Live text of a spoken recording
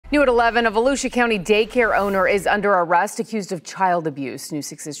New at 11, a Volusia County daycare owner is under arrest accused of child abuse. News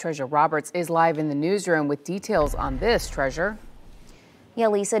 6's Treasure Roberts is live in the newsroom with details on this, Treasure. Yeah,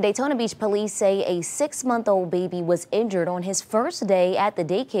 Lisa, Daytona Beach police say a 6-month-old baby was injured on his first day at the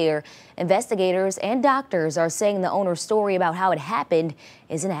daycare. Investigators and doctors are saying the owner's story about how it happened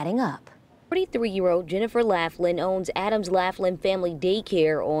isn't adding up. 43-year-old Jennifer Laughlin owns Adams Laughlin Family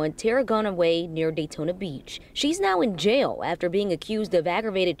Daycare on Tarragona Way near Daytona Beach. She's now in jail after being accused of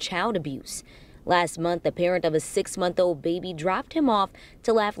aggravated child abuse. Last month, the parent of a 6-month-old baby dropped him off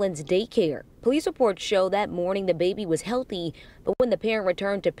to Laughlin's daycare. Police reports show that morning the baby was healthy, but when the parent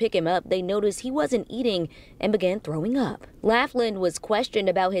returned to pick him up, they noticed he wasn't eating and began throwing up. Laughlin was questioned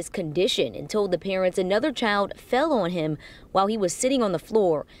about his condition and told the parents another child fell on him while he was sitting on the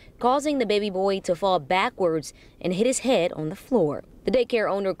floor, causing the baby boy to fall backwards and hit his head on the floor. The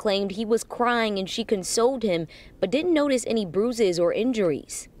daycare owner claimed he was crying and she consoled him, but didn't notice any bruises or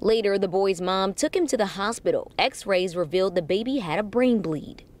injuries. Later, the boy's mom took him to the hospital. X-rays revealed the baby had a brain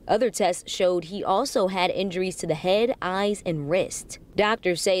bleed. Other tests showed he also had injuries to the head, eyes, and wrist.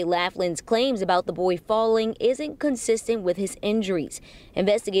 Doctors say Laughlin's claims about the boy falling isn't consistent with his injuries.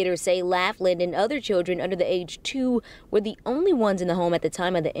 Investigators say Laughlin and other children under the age 2 were the only ones in the home at the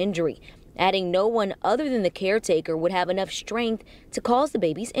time of the injury, adding no one other than the caretaker would have enough strength to cause the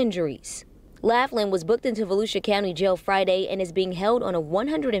baby's injuries. Laughlin was booked into Volusia County Jail Friday and is being held on a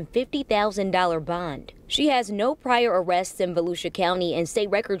 $150,000 bond. She has no prior arrests in Volusia County, and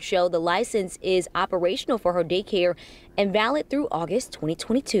state records show the license is operational for her daycare and valid through August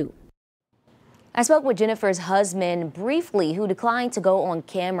 2022. I spoke with Jennifer's husband briefly, who declined to go on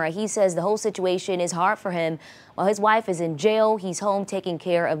camera. He says the whole situation is hard for him. While his wife is in jail, he's home taking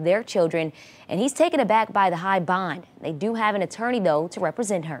care of their children, and he's taken aback by the high bond. They do have an attorney, though, to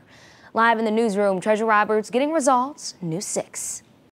represent her. Live in the newsroom, Treasure Roberts getting results, News 6.